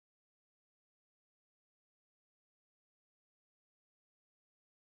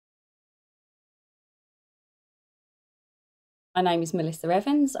My name is Melissa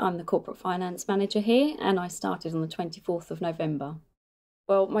Evans. I'm the Corporate Finance Manager here, and I started on the 24th of November.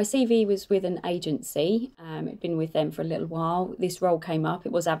 Well, my CV was with an agency. I'd been with them for a little while. This role came up.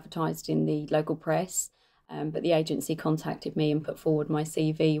 It was advertised in the local press, but the agency contacted me and put forward my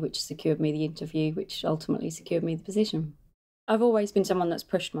CV, which secured me the interview, which ultimately secured me the position. I've always been someone that's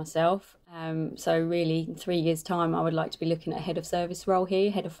pushed myself. So really, in 3 years' time, I would like to be looking at a head of service role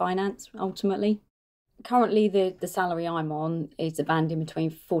here, head of finance, ultimately. Currently, the salary I'm on is a band in between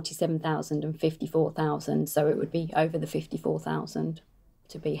 47,000 and 54,000, so it would be over the 54,000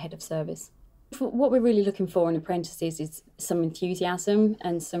 to be head of service. What we're really looking for in apprentices is some enthusiasm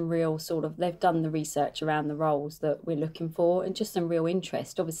and some real they've done the research around the roles that we're looking for and just some real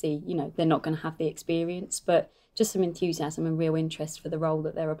interest. Obviously, they're not going to have the experience, but just some enthusiasm and real interest for the role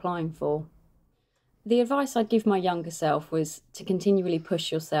that they're applying for. The advice I'd give my younger self was to continually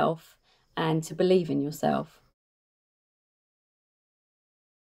push yourself and to believe in yourself.